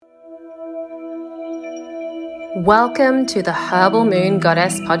Welcome to the Herbal Moon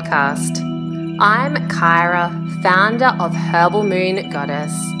Goddess podcast. I'm Kyra, founder of Herbal Moon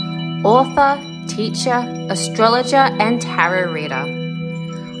Goddess, author, teacher, astrologer, and tarot reader.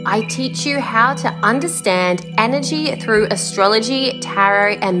 I teach you how to understand energy through astrology,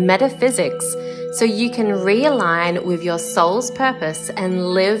 tarot, and metaphysics so you can realign with your soul's purpose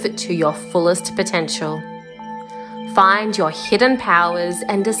and live to your fullest potential. Find your hidden powers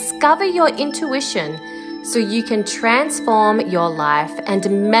and discover your intuition so you can transform your life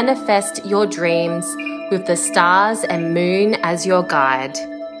and manifest your dreams with the stars and moon as your guide.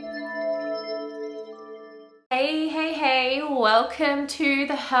 Hey, welcome to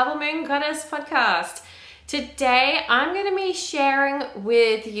the Herbal Moon Goddess podcast. Today, I'm going to be sharing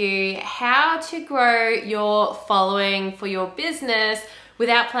with you how to grow your following for your business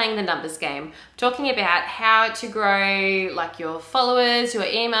without playing the numbers game. I'm talking about how to grow like your followers, your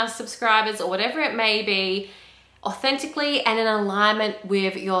email subscribers, or whatever it may be, authentically and in alignment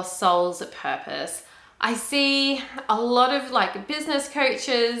with your soul's purpose. I see a lot of like business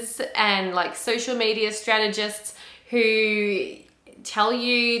coaches and like social media strategists who tell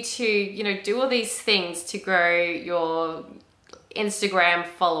you to, do all these things to grow your Instagram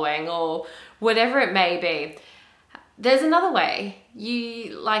following or whatever it may be. There's another way.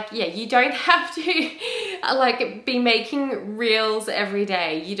 You don't have to be making reels every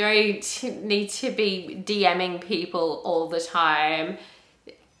day. You don't need to be DMing people all the time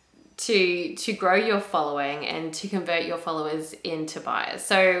to grow your following and to convert your followers into buyers.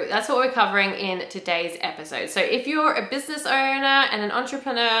 So that's what we're covering in today's episode. So if you're a business owner and an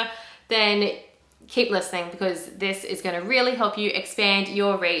entrepreneur, then keep listening because this is going to really help you expand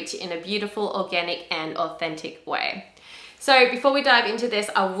your reach in a beautiful, organic, and authentic way. So before we dive into this,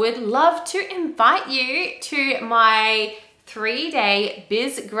 I would love to invite you to my 3-day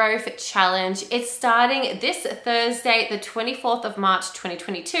Biz Growth Challenge. It's starting this Thursday, the 24th of March,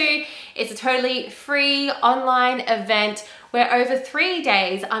 2022. It's a totally free online event where over 3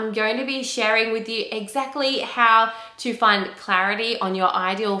 days, I'm going to be sharing with you exactly how to find clarity on your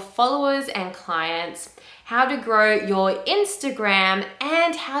ideal followers and clients, how to grow your Instagram,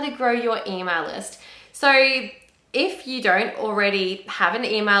 and how to grow your email list. So if you don't already have an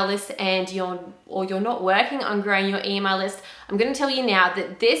email list and you're not working on growing your email list, I'm going to tell you now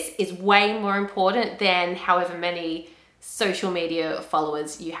that this is way more important than however many social media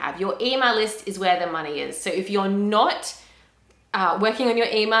followers you have. Your email list is where the money is. So if you're not working on your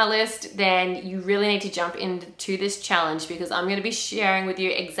email list, then you really need to jump into this challenge because I'm going to be sharing with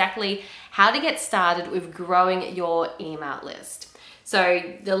you exactly how to get started with growing your email list. So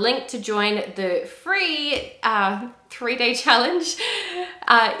the link to join the free 3-day challenge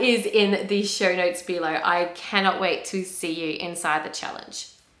is in the show notes below. I cannot wait to see you inside the challenge.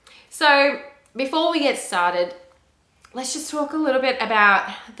 So before we get started, let's just talk a little bit about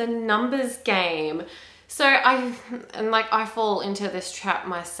the numbers game. So I fall into this trap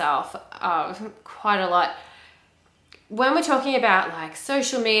myself quite a lot. When we're talking about like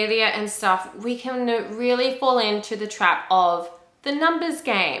social media and stuff, we can really fall into the trap of the numbers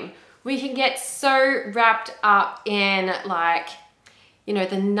game. We can get so wrapped up in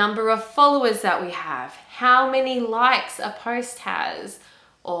the number of followers that we have, how many likes a post has,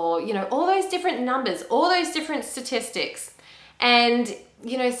 or, all those different numbers, all those different statistics. And,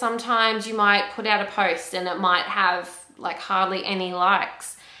 sometimes you might put out a post and it might have hardly any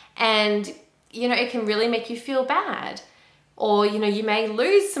likes. And, it can really make you feel bad. Or, you may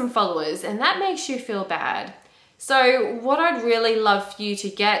lose some followers and that makes you feel bad. So what I'd really love for you to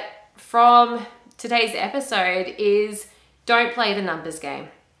get from today's episode is don't play the numbers game.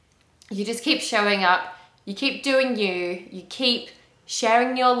 You just keep showing up, you keep doing you keep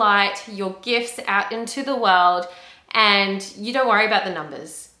sharing your light, your gifts out into the world, and you don't worry about the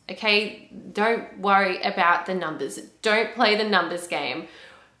numbers, okay? Don't worry about the numbers. Don't play the numbers game.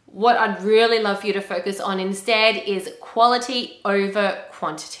 What I'd really love for you to focus on instead is quality over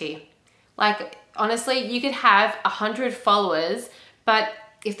quantity. Honestly, you could have 100 followers, but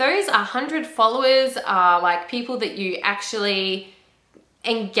if those 100 followers are people that you actually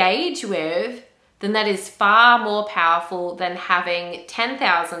engage with, then that is far more powerful than having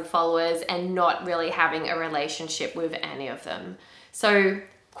 10,000 followers and not really having a relationship with any of them. So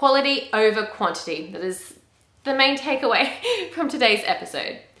quality over quantity, that is the main takeaway from today's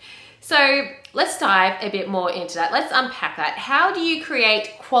episode. So let's dive a bit more into that. Let's unpack that. How do you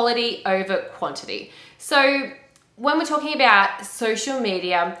create quality over quantity? So when we're talking about social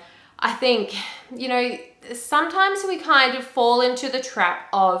media, I think, sometimes we kind of fall into the trap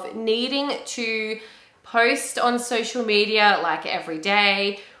of needing to post on social media every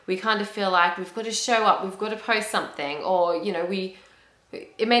day. we kind of feel like we've got to show up, we've got to post something, or, you know,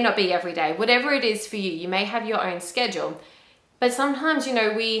 it may not be every day, whatever it is for you. You may have your own schedule. But sometimes, you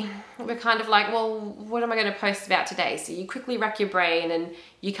know, we're kind of like, well, what am I going to post about today? So you quickly rack your brain and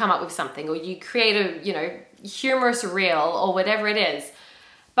you come up with something, or you create a, you know, humorous reel or whatever it is.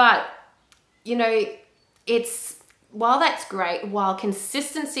 But, you know, while that's great, while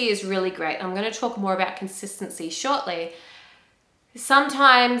consistency is really great, I'm going to talk more about consistency shortly.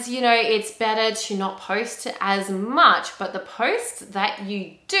 Sometimes, you know, it's better to not post as much, but the posts that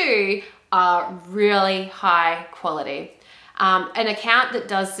you do are really high quality. An account that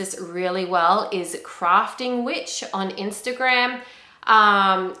does this really well is Crafting Witch on Instagram.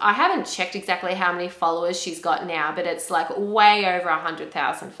 I haven't checked exactly how many followers she's got now, but it's like way over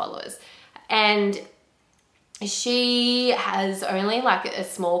 100,000 followers. And she has only like a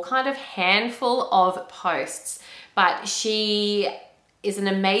small kind of handful of posts, but she is an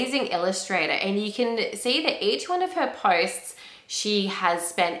amazing illustrator, and you can see that each one of her posts, she has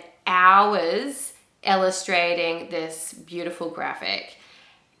spent hours illustrating this beautiful graphic.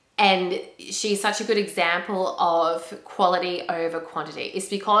 And she's such a good example of quality over quantity. It's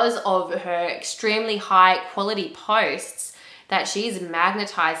because of her extremely high quality posts that she's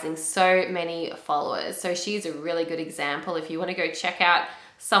magnetizing so many followers. So she's a really good example if you want to go check out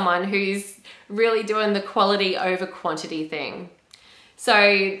someone who's really doing the quality over quantity thing.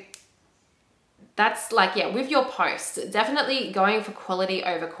 So that's like, yeah, with your posts, definitely going for quality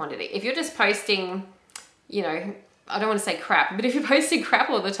over quantity. If you're just posting, you know, I don't want to say crap, but if you're posting crap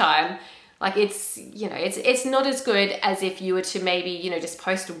all the time, like it's, you know, it's not as good as if you were to maybe, you know, just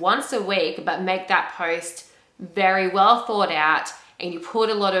post once a week, but make that post very well thought out, and you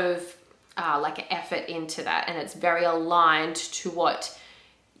put a lot of like effort into that, and it's very aligned to what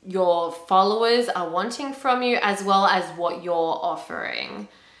your followers are wanting from you, as well as what you're offering.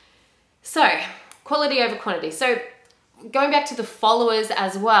 So quality over quantity. So going back to the followers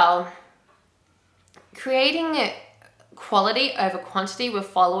as well, creating quality over quantity with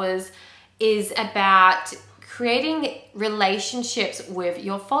followers is about creating relationships with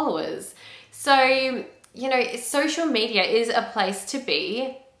your followers. So, you know, social media is a place to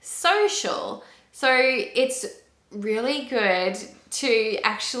be social. So it's really good to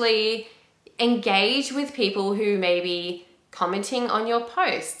actually engage with people who may be commenting on your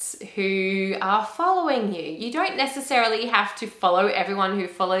posts, who are following you. You don't necessarily have to follow everyone who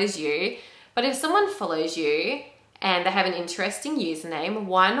follows you, but if someone follows you and they have an interesting username,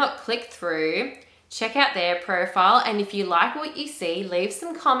 why not click through, check out their profile, and if you like what you see, leave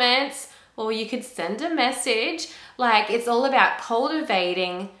some comments, or you could send a message. Like, it's all about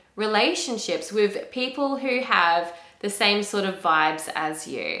cultivating relationships with people who have the same sort of vibes as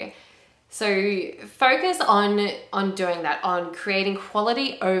you. So focus on doing that, on creating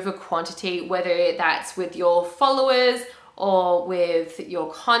quality over quantity, whether that's with your followers or with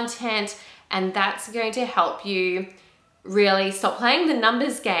your content, and that's going to help you really stop playing the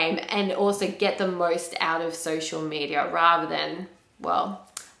numbers game and also get the most out of social media, rather than, well,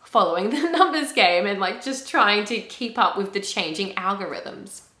 following the numbers game and like just trying to keep up with the changing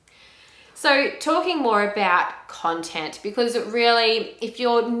algorithms. So talking more about content, because really, if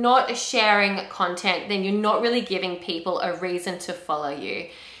you're not sharing content, then you're not really giving people a reason to follow you.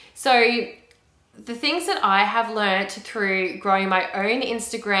 So the things that I have learned through growing my own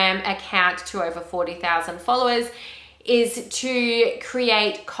Instagram account to over 40,000 followers is to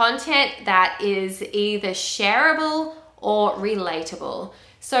create content that is either shareable or relatable.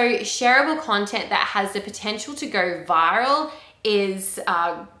 So shareable content that has the potential to go viral is,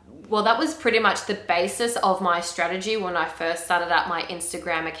 well, that was pretty much the basis of my strategy when I first started up my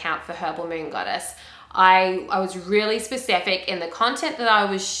Instagram account for Herbal Moon Goddess. I was really specific in the content that I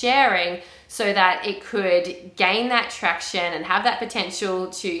was sharing so that it could gain that traction and have that potential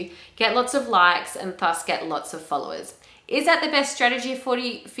to get lots of likes and thus get lots of followers. Is that the best strategy for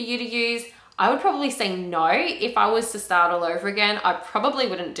you to use? I would probably say no. If I was to start all over again, I probably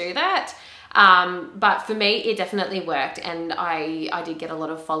wouldn't do that. But for me, it definitely worked, and I did get a lot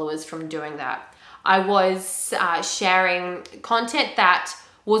of followers from doing that. I was sharing content that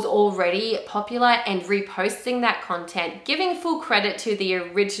was already popular and reposting that content, giving full credit to the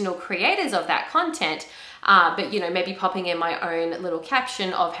original creators of that content, but, you know, maybe popping in my own little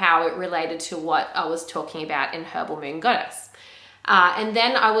caption of how it related to what I was talking about in Herbal Moon Goddess. And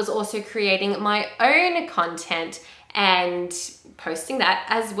then I was also creating my own content and posting that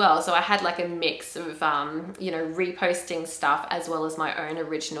as well. So I had like a mix of, you know, reposting stuff as well as my own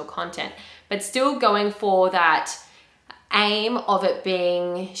original content, but still going for that aim of it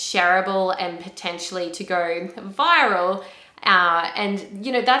being shareable and potentially to go viral. And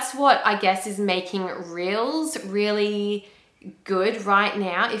that's what I guess is making Reels really good right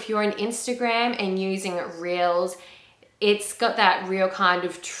now. If you're on Instagram and using Reels, it's got that real kind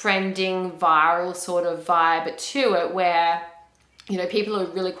of trending viral sort of vibe to it, where people are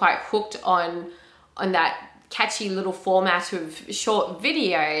really quite hooked on that catchy little format of short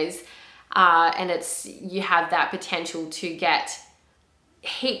videos, and you have that potential to get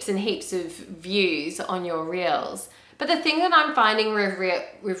heaps and heaps of views on your Reels. But the thing that I'm finding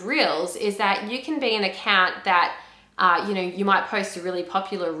with Reels is that you can be an account that you might post a really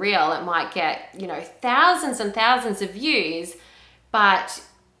popular reel. It might get, thousands and thousands of views, but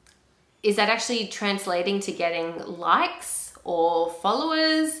is that actually translating to getting likes or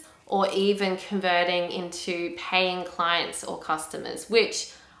followers, or even converting into paying clients or customers,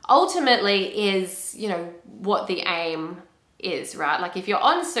 which ultimately is, what the aim is, right? Like if you're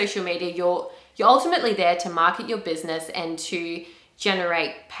on social media, you're ultimately there to market your business and to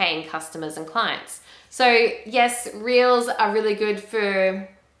generate paying customers and clients. So yes, Reels are really good for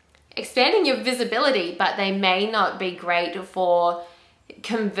expanding your visibility, but they may not be great for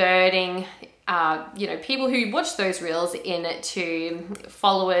converting people who watch those Reels into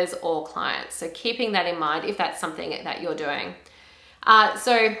followers or clients. So keeping that in mind if that's something that you're doing.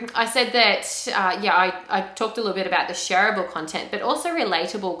 So I said that, I talked a little bit about the shareable content, but also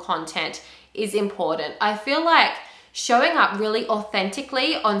relatable content is important. I feel like showing up really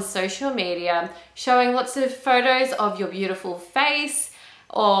authentically on social media, showing lots of photos of your beautiful face,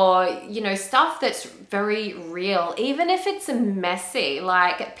 or, stuff that's very real, even if it's messy.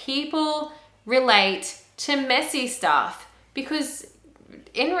 Like, people relate to messy stuff because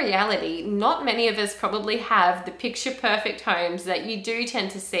in reality, not many of us probably have the picture perfect homes that you do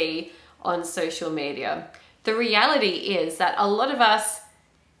tend to see on social media. The reality is that a lot of us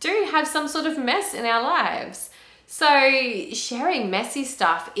do have some sort of mess in our lives. So sharing messy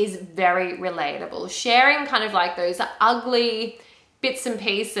stuff is very relatable. Sharing kind of like those ugly bits and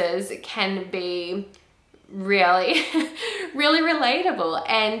pieces can be really, really relatable.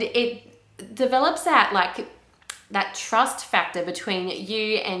 And it develops that trust factor between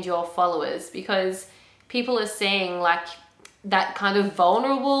you and your followers, because people are seeing like that kind of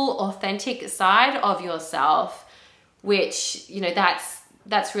vulnerable, authentic side of yourself, which,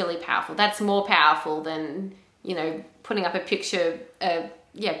 that's really powerful. That's more powerful than, putting up a picture,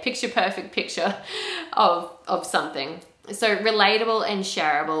 picture perfect picture of something. So relatable and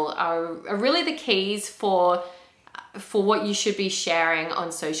shareable are really the keys for what you should be sharing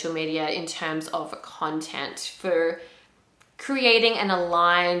on social media in terms of content, for creating an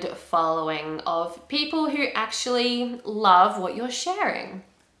aligned following of people who actually love what you're sharing.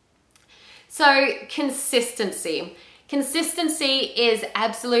 So consistency. Consistency is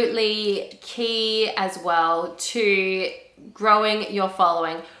absolutely key as well to growing your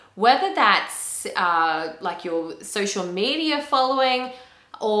following, whether that's like your social media following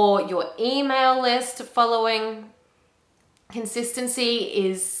or your email list following. Consistency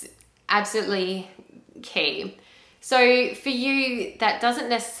is absolutely key. So for you, that doesn't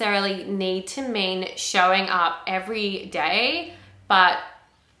necessarily need to mean showing up every day, but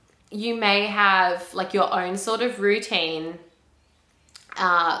you may have like your own sort of routine,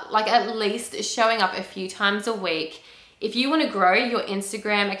 like at least showing up a few times a week. If you want to grow your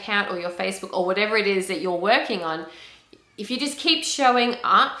Instagram account or your Facebook or whatever it is that you're working on, if you just keep showing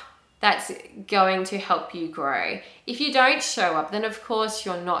up, that's going to help you grow. If you don't show up, then of course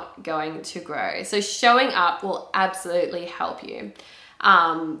you're not going to grow. So showing up will absolutely help you.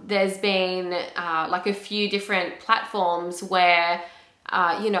 There's been like a few different platforms where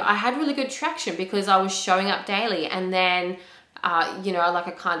I had really good traction because I was showing up daily, and then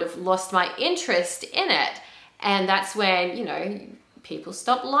I kind of lost my interest in it. And that's when, people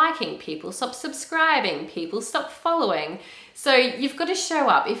stop liking, people stop subscribing, people stop following. So you've got to show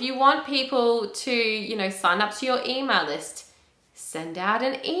up. If you want people to, sign up to your email list, send out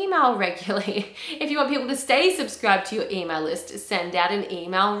an email regularly. If you want people to stay subscribed to your email list, send out an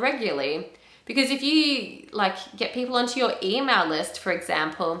email regularly. Because if you get people onto your email list, for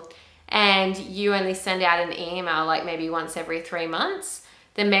example, and you only send out an email like maybe once every 3 months,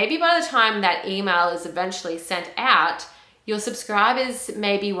 then maybe by the time that email is eventually sent out, your subscribers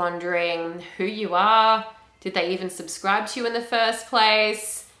may be wondering who you are. Did they even subscribe to you in the first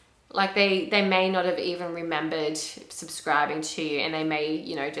place? Like they may not have even remembered subscribing to you, and they may,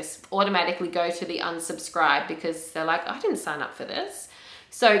 just automatically go to the unsubscribe because they're like, I didn't sign up for this.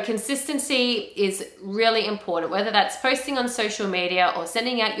 So consistency is really important, whether that's posting on social media or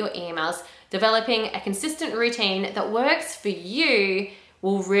sending out your emails. Developing a consistent routine that works for you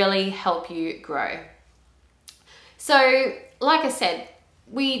will really help you grow. So like I said,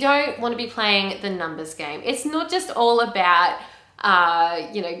 we don't want to be playing the numbers game. It's not just all about,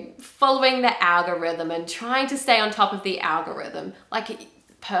 following the algorithm and trying to stay on top of the algorithm. Like,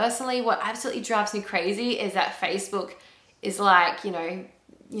 personally, what absolutely drives me crazy is that Facebook is like,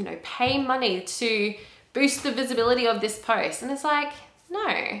 pay money to boost the visibility of this post. And it's like, no,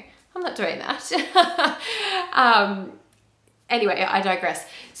 I'm not doing that. Anyway, I digress.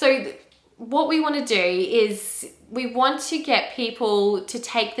 So what we want to do is we want to get people to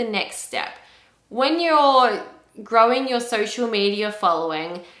take the next step. When you're growing your social media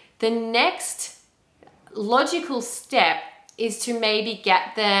following, the next logical step is to maybe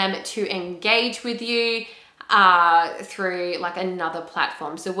get them to engage with you through like another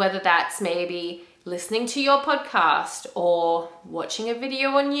platform. So whether that's maybe listening to your podcast or watching a video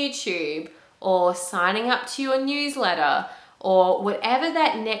on YouTube or signing up to your newsletter or whatever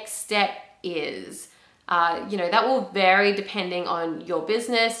that next step is, that will vary depending on your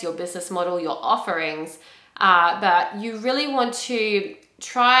business model, your offerings. But you really want to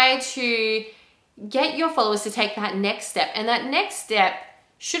try to get your followers to take that next step. And that next step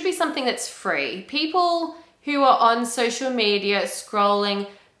should be something that's free. People who are on social media scrolling,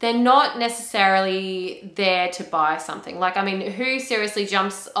 they're not necessarily there to buy something. Like, I mean, who seriously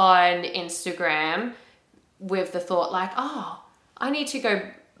jumps on Instagram with the thought like, oh, I need to go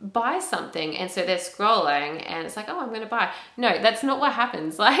buy something, and so they're scrolling and it's like, oh, I'm going to buy. No, that's not what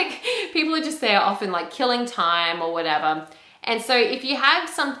happens. Like, people are just there often like killing time or whatever. And so if you have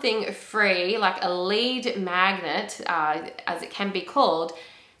something free, like a lead magnet, as it can be called,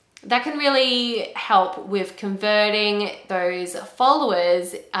 that can really help with converting those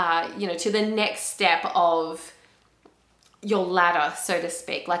followers, to the next step of your ladder, so to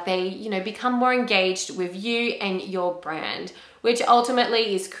speak. Like, they, become more engaged with you and your brand, which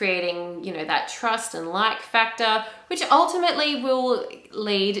ultimately is creating, that trust and like factor, which ultimately will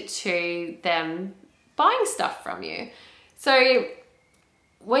lead to them buying stuff from you. So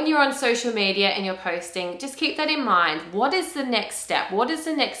when you're on social media and you're posting, just keep that in mind. What is the next step? What is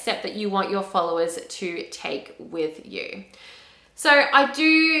the next step that you want your followers to take with you? So I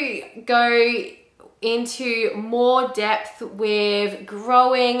do go into more depth with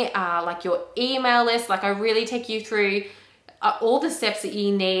growing like your email list. Like, I really take you through all the steps that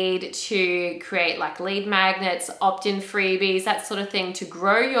you need to create like lead magnets, opt-in freebies, that sort of thing, to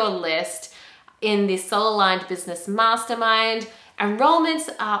grow your list in the Soul Aligned Business Mastermind. Enrollments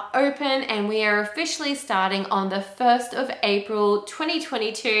are open and we are officially starting on the 1st of April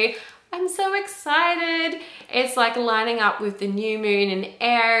 2022. I'm so excited. It's like lining up with the new moon in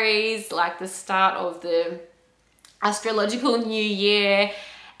Aries, like the start of the astrological new year.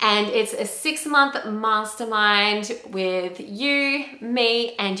 And it's a 6-month mastermind with you,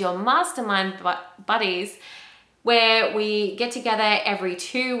 me, and your mastermind buddies, where we get together every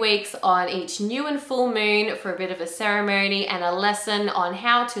 2 weeks on each new and full moon for a bit of a ceremony and a lesson on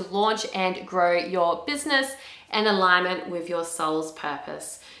how to launch and grow your business in alignment with your soul's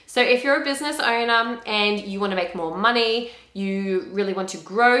purpose. So if you're a business owner and you want to make more money, you really want to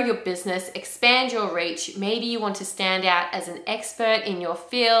grow your business, expand your reach, maybe you want to stand out as an expert in your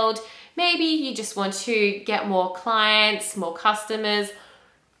field, maybe you just want to get more clients, more customers,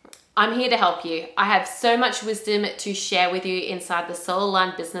 I'm here to help you. I have so much wisdom to share with you inside the Soul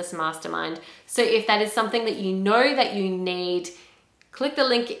Aligned Business Mastermind. So if that is something that you know that you need, click the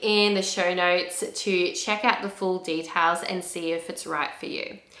link in the show notes to check out the full details and see if it's right for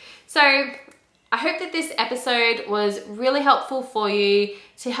you. So I hope that this episode was really helpful for you,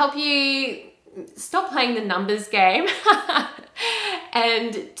 to help you stop playing the numbers game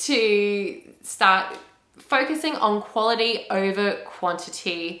and to start focusing on quality over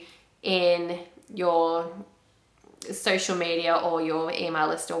quantity in your social media or your email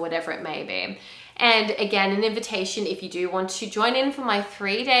list or whatever it may be. And again, an invitation if you do want to join in for my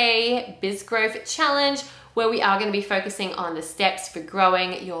 3-day Biz Growth Challenge, where we are going to be focusing on the steps for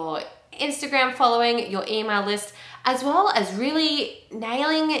growing your Instagram following, your email list, as well as really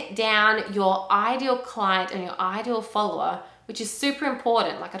nailing down your ideal client and your ideal follower, which is super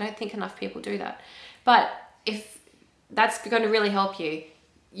important. Like, I don't think enough people do that. But if that's going to really help you,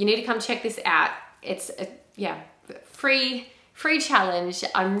 you need to come check this out. It's a free challenge.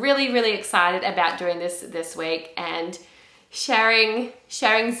 I'm really, really excited about doing this week and sharing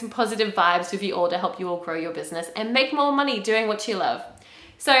some positive vibes with you all to help you all grow your business and make more money doing what you love.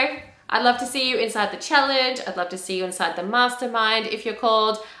 So I'd love to see you inside the challenge. I'd love to see you inside the mastermind if you're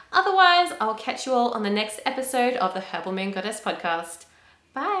called. Otherwise, I'll catch you all on the next episode of the Herbal Moon Goddess podcast.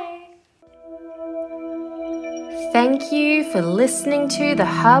 Bye. Thank you for listening to the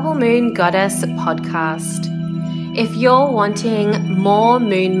Herbal Moon Goddess podcast. If you're wanting more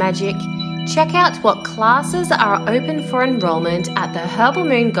moon magic, check out what classes are open for enrollment at the Herbal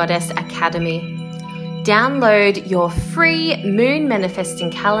Moon Goddess Academy. Download your free moon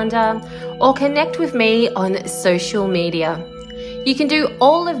manifesting calendar or connect with me on social media. You can do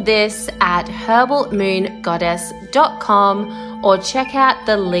all of this at herbalmoongoddess.com or check out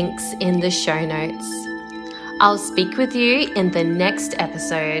the links in the show notes. I'll speak with you in the next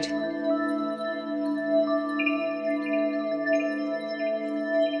episode.